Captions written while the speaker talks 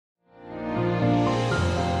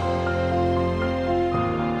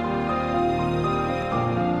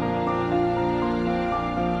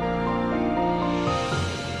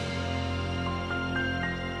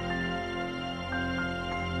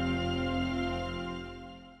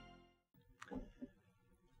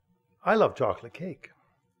I love chocolate cake.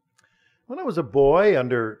 When I was a boy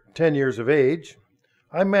under 10 years of age,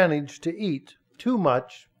 I managed to eat too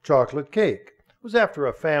much chocolate cake. It was after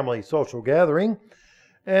a family social gathering,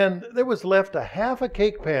 and there was left a half a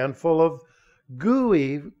cake pan full of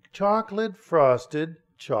gooey chocolate frosted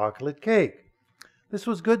chocolate cake. This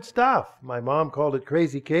was good stuff. My mom called it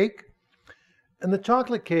crazy cake. And the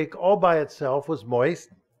chocolate cake all by itself was moist,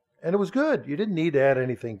 and it was good. You didn't need to add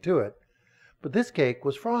anything to it. But this cake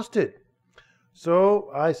was frosted. So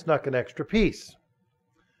I snuck an extra piece.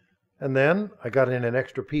 And then I got in an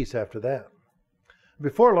extra piece after that.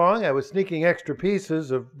 Before long, I was sneaking extra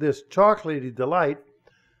pieces of this chocolatey delight,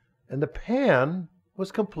 and the pan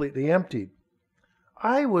was completely emptied.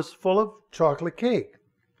 I was full of chocolate cake,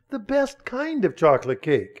 the best kind of chocolate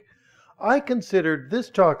cake. I considered this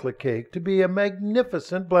chocolate cake to be a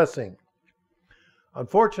magnificent blessing.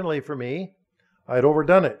 Unfortunately for me, I had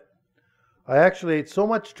overdone it. I actually ate so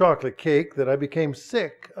much chocolate cake that I became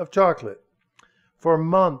sick of chocolate. For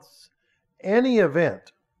months, any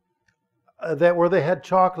event where they had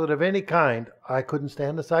chocolate of any kind, I couldn't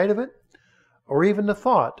stand the sight of it or even the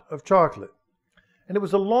thought of chocolate. And it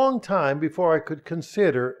was a long time before I could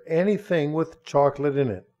consider anything with chocolate in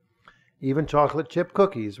it. Even chocolate chip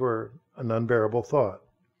cookies were an unbearable thought.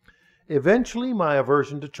 Eventually, my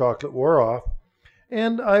aversion to chocolate wore off,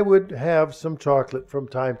 and I would have some chocolate from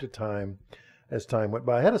time to time as time went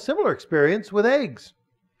by. I had a similar experience with eggs.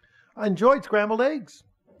 I enjoyed scrambled eggs,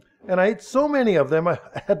 and I ate so many of them.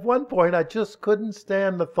 At one point, I just couldn't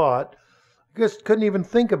stand the thought. I just couldn't even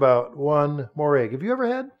think about one more egg. Have you ever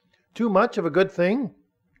had too much of a good thing,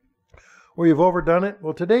 or you've overdone it?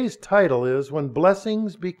 Well, today's title is When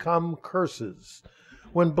Blessings Become Curses.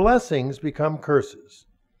 When Blessings Become Curses.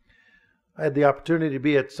 I had the opportunity to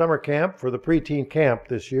be at summer camp for the preteen camp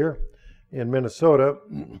this year in Minnesota,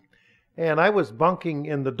 and I was bunking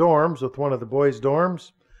in the dorms with one of the boys'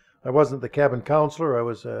 dorms. I wasn't the cabin counselor. I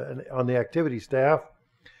was on the activity staff,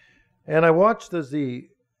 and I watched as the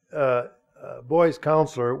boys'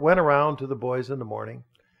 counselor went around to the boys in the morning,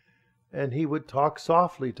 and he would talk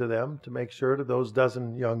softly to them to make sure that those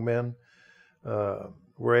dozen young men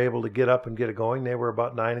were able to get up and get it going. They were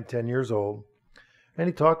about 9 and 10 years old. And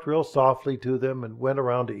he talked real softly to them and went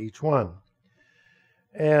around to each one.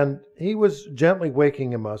 And he was gently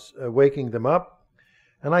waking them up.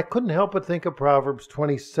 And I couldn't help but think of Proverbs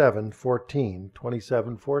 27:14.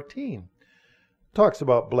 27:14 talks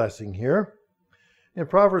about blessing here. In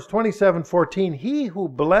Proverbs 27:14, he who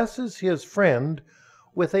blesses his friend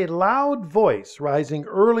with a loud voice rising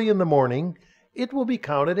early in the morning, it will be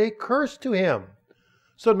counted a curse to him.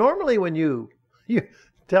 So normally when you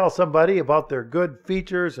tell somebody about their good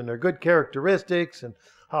features and their good characteristics and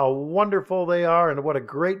how wonderful they are and what a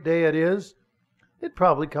great day it is, it'd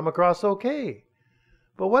probably come across okay.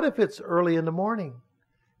 But what if it's early in the morning?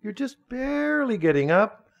 You're just barely getting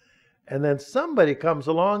up, and then somebody comes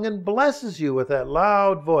along and blesses you with that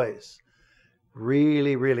loud voice.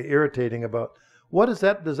 Really, really irritating about what is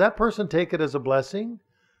that? Does that person take it as a blessing?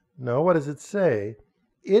 No, what does it say?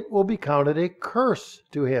 It will be counted a curse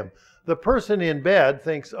to him. The person in bed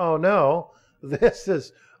thinks, oh no,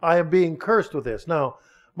 I am being cursed with this. Now,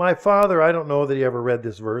 my father, I don't know that he ever read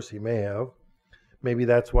this verse. He may have. Maybe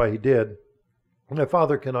that's why he did. My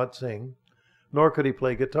father cannot sing, nor could he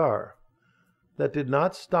play guitar. That did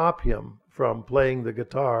not stop him from playing the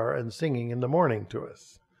guitar and singing in the morning to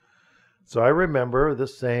us. So I remember the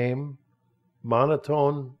same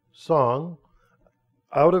monotone song,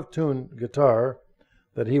 out-of-tune guitar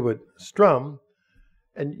that he would strum,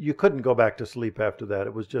 and you couldn't go back to sleep after that.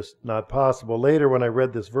 It was just not possible. Later, when I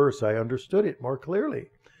read this verse, I understood it more clearly.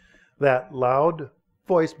 That loud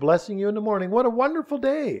voice blessing you in the morning. What a wonderful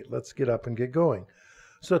day. Let's get up and get going.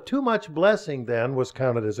 So too much blessing then was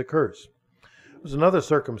counted as a curse. There was another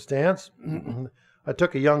circumstance. I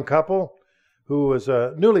took a young couple who was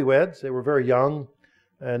newlyweds. They were very young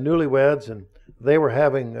and newlyweds, and they were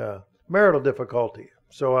having marital difficulty.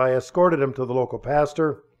 So I escorted them to the local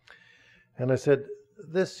pastor, and I said,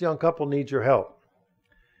 this young couple needs your help.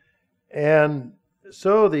 And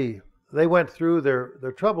so they went through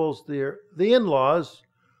their troubles. The in-laws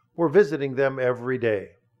were visiting them every day.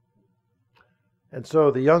 And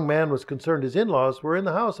so the young man was concerned his in-laws were in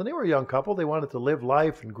the house, and they were a young couple. They wanted to live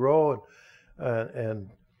life and grow. And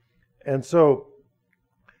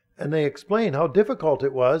they explained how difficult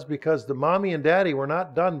it was because the mommy and daddy were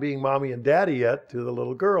not done being mommy and daddy yet to the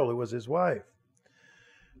little girl who was his wife.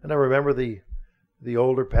 And I remember the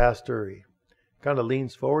older pastor, he kind of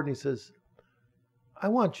leans forward and he says, I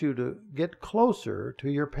want you to get closer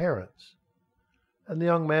to your parents. And the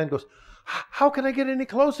young man goes, how can I get any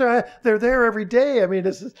closer? They're there every day. I mean,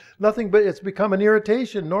 this is nothing but it's become an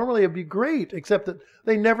irritation. Normally it'd be great, except that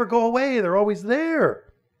they never go away. They're always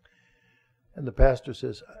there. And the pastor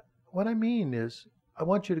says, what I mean is, I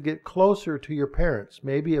want you to get closer to your parents.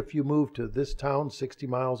 Maybe if you move to this town 60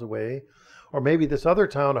 miles away, or maybe this other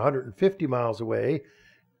town 150 miles away,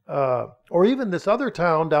 or even this other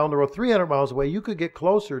town down the road 300 miles away, you could get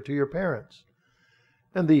closer to your parents.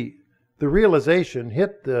 And the realization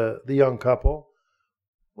hit the young couple.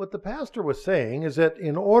 What the pastor was saying is that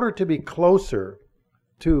in order to be closer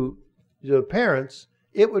to the parents,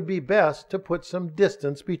 it would be best to put some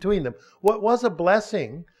distance between them. What was a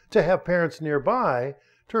blessing to have parents nearby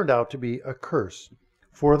turned out to be a curse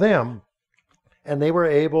for them. And they were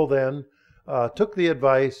able then, took the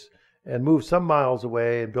advice and moved some miles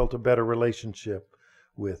away and built a better relationship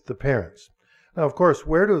with the parents. Now, of course,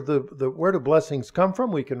 where do blessings come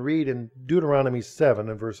from? We can read in Deuteronomy 7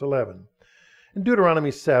 and verse 11. In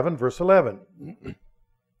Deuteronomy 7, verse 11,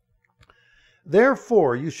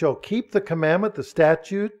 therefore you shall keep the commandment, the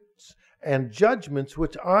statutes, and judgments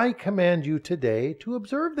which I command you today to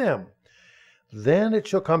observe them. Then it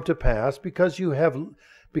shall come to pass, because you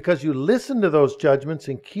listen to those judgments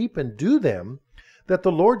and keep and do them, that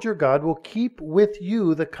the Lord your God will keep with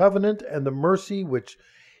you the covenant and the mercy which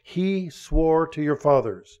he swore to your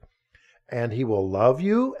fathers. And he will love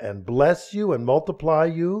you and bless you and multiply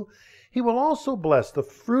you. He will also bless the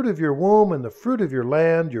fruit of your womb and the fruit of your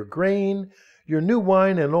land, your grain, your new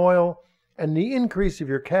wine and oil, and the increase of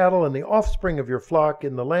your cattle and the offspring of your flock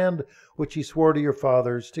in the land which he swore to your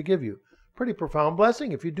fathers to give you. Pretty profound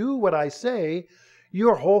blessing. If you do what I say,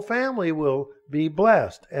 your whole family will be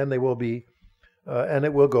blessed, and they will be, and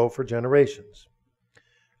it will go for generations.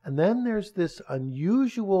 And then there's this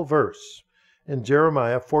unusual verse in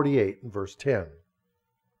Jeremiah 48 and verse 10.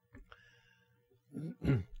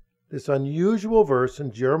 This unusual verse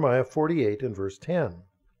in Jeremiah 48 and verse 10.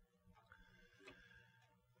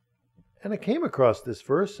 And I came across this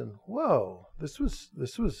verse and, whoa, this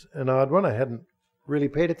was an odd one. I hadn't really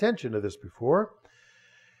paid attention to this before.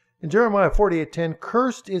 In Jeremiah 48:10,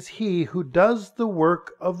 cursed is he who does the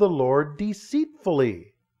work of the Lord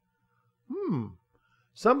deceitfully.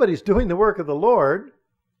 Somebody's doing the work of the Lord,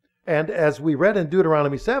 and as we read in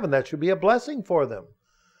Deuteronomy 7, that should be a blessing for them.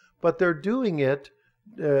 But they're doing it,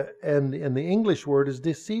 and the English word is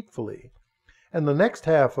deceitfully. And the next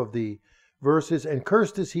half of the verse is, and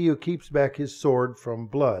cursed is he who keeps back his sword from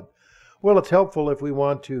blood. Well, it's helpful if we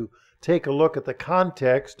want to take a look at the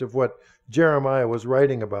context of what Jeremiah was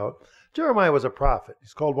writing about. Jeremiah was a prophet.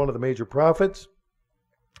 He's called one of the major prophets.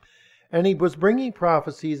 And he was bringing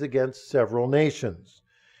prophecies against several nations.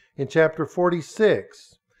 In chapter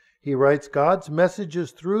 46, he writes God's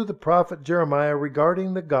messages through the prophet Jeremiah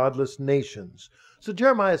regarding the godless nations. So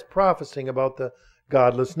Jeremiah is prophesying about the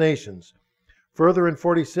godless nations. Further in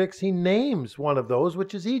 46, he names one of those,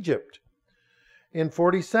 which is Egypt. In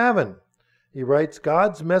 47, he writes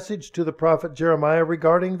God's message to the prophet Jeremiah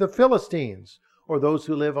regarding the Philistines, or those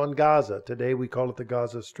who live on Gaza. Today we call it the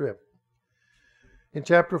Gaza Strip. In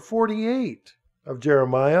chapter 48 of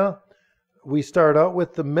Jeremiah, we start out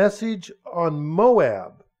with the message on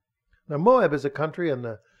Moab. Now, Moab is a country on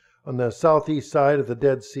the southeast side of the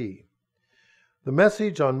Dead Sea. The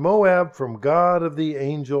message on Moab from God of the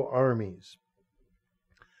angel armies.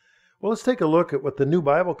 Well, let's take a look at what the New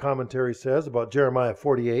Bible Commentary says about Jeremiah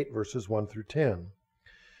 48, verses 1 through 10.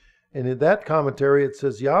 And in that commentary, it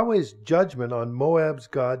says, Yahweh's judgment on Moab's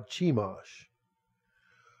god Chemosh.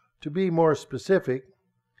 To be more specific,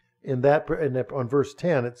 on verse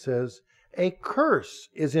 10, it says, a curse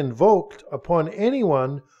is invoked upon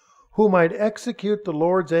anyone who might execute the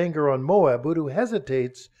Lord's anger on Moab, but who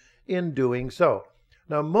hesitates in doing so.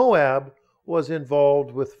 Now, Moab was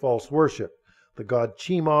involved with false worship. The god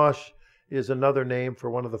Chemosh is another name for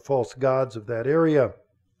one of the false gods of that area.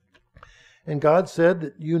 And God said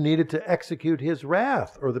that you needed to execute his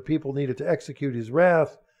wrath, or the people needed to execute his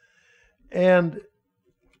wrath. And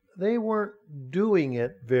they weren't doing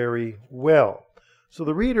it very well. So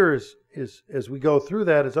the reader, as we go through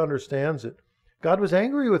that, understands that God was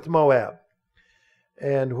angry with Moab,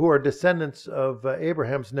 and who are descendants of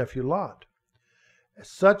Abraham's nephew Lot,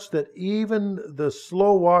 such that even the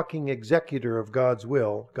slow-walking executor of God's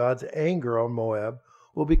will, God's anger on Moab,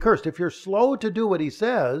 will be cursed. If you're slow to do what he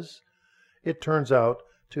says, it turns out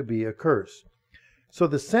to be a curse. So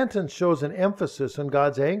the sentence shows an emphasis on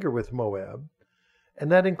God's anger with Moab,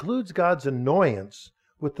 and that includes God's annoyance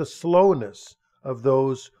with the slowness of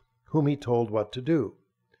those whom he told what to do.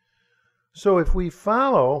 So if we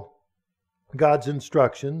follow God's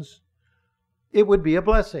instructions, it would be a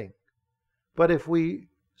blessing. But if we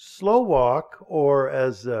slow walk, or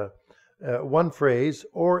as one phrase,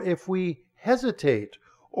 or if we hesitate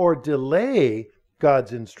or delay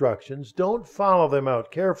God's instructions, don't follow them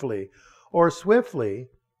out carefully or swiftly,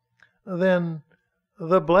 then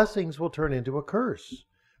the blessings will turn into a curse,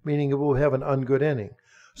 meaning it will have an ungood ending.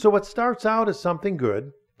 So what starts out as something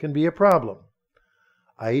good can be a problem.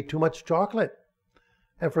 I ate too much chocolate,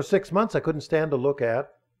 and for 6 months I couldn't stand to look at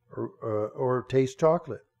or taste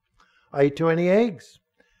chocolate. I ate too many eggs,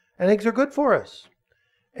 and eggs are good for us,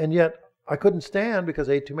 and yet I couldn't stand, because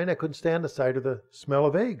I ate too many, I couldn't stand the sight of the smell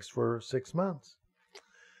of eggs for 6 months.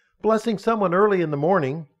 Blessing someone early in the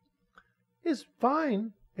morning is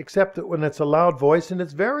fine, except that when it's a loud voice and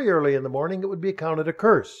it's very early in the morning, it would be accounted a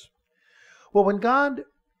curse. Well, when God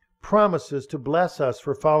promises to bless us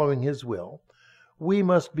for following His will, we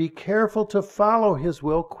must be careful to follow His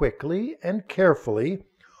will quickly and carefully,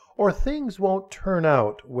 or things won't turn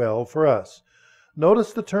out well for us.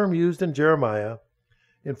 Notice the term used in Jeremiah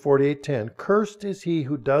in 48:10. Cursed is he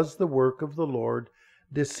who does the work of the Lord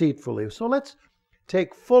deceitfully. So let's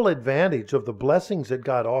take full advantage of the blessings that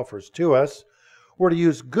God offers to us. We're to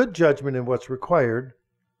use good judgment in what's required,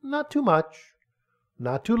 not too much,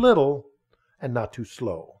 not too little, and not too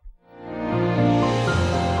slow.